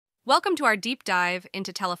Welcome to our deep dive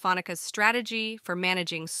into Telefonica's strategy for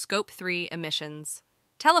managing Scope 3 emissions.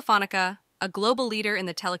 Telefonica, a global leader in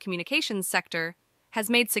the telecommunications sector, has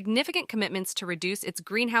made significant commitments to reduce its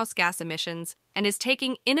greenhouse gas emissions and is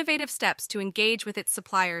taking innovative steps to engage with its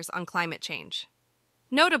suppliers on climate change.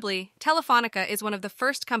 Notably, Telefonica is one of the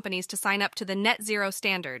first companies to sign up to the Net Zero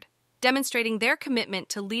standard, demonstrating their commitment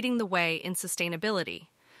to leading the way in sustainability.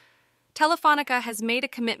 Telefonica has made a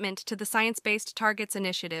commitment to the Science-Based Targets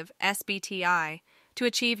Initiative, SBTI, to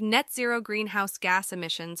achieve net zero greenhouse gas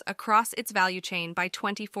emissions across its value chain by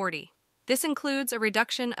 2040. This includes a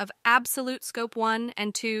reduction of absolute Scope 1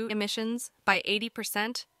 and 2 emissions by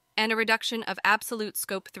 80% and a reduction of absolute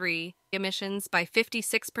Scope 3 emissions by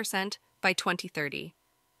 56% by 2030,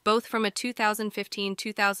 both from a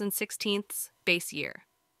 2015-2016 base year.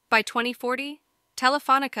 By 2040,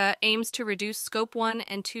 Telefonica aims to reduce Scope 1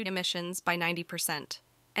 and 2 emissions by 90%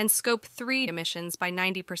 and Scope 3 emissions by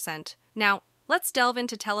 90%. Now, let's delve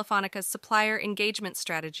into Telefonica's supplier engagement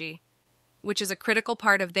strategy, which is a critical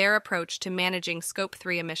part of their approach to managing Scope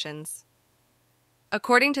 3 emissions.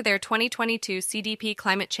 According to their 2022 CDP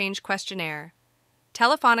Climate Change Questionnaire,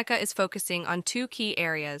 Telefonica is focusing on two key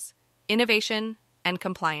areas: innovation and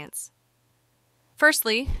compliance.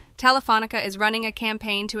 Firstly, Telefonica is running a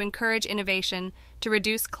campaign to encourage innovation to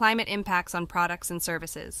reduce climate impacts on products and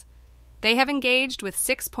services. They have engaged with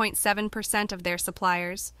 6.7% of their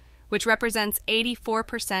suppliers, which represents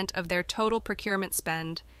 84% of their total procurement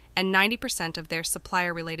spend and 90% of their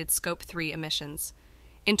supplier-related Scope 3 emissions.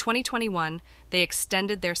 In 2021, they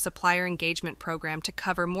extended their supplier engagement program to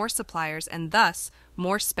cover more suppliers and thus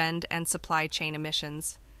more spend and supply chain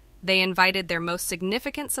emissions. They invited their most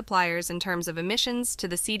significant suppliers in terms of emissions to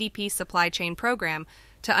the CDP supply chain program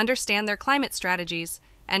to understand their climate strategies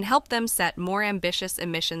and help them set more ambitious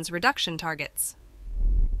emissions reduction targets.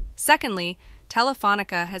 Secondly,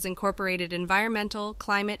 Telefonica has incorporated environmental,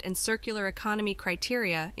 climate, and circular economy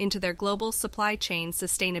criteria into their Global Supply Chain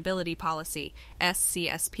Sustainability Policy,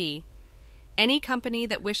 SCSP. Any company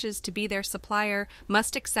that wishes to be their supplier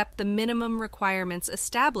must accept the minimum requirements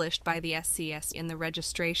established by the SCS in the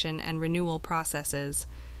registration and renewal processes.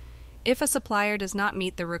 If a supplier does not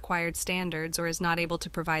meet the required standards or is not able to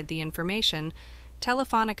provide the information,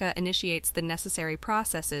 Telefonica initiates the necessary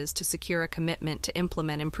processes to secure a commitment to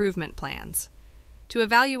implement improvement plans. To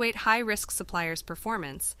evaluate high-risk suppliers'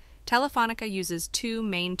 performance, Telefonica uses two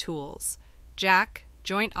main tools: JAC,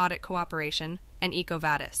 Joint Audit Cooperation, and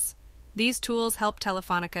EcoVadis. These tools help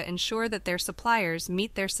Telefonica ensure that their suppliers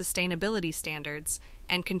meet their sustainability standards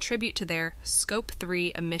and contribute to their Scope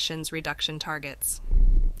 3 emissions reduction targets.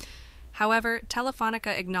 However,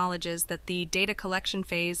 Telefonica acknowledges that the data collection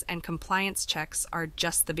phase and compliance checks are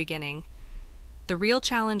just the beginning. The real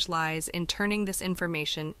challenge lies in turning this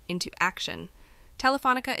information into action.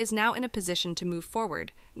 Telefonica is now in a position to move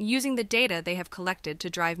forward, using the data they have collected to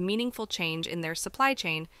drive meaningful change in their supply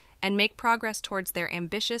chain and make progress towards their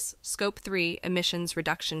ambitious Scope 3 emissions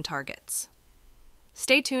reduction targets.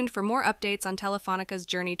 Stay tuned for more updates on Telefonica's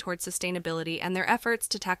journey towards sustainability and their efforts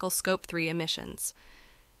to tackle Scope 3 emissions.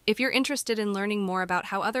 If you're interested in learning more about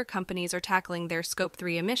how other companies are tackling their Scope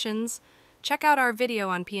 3 emissions, check out our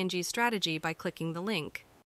video on P&G's strategy by clicking the link.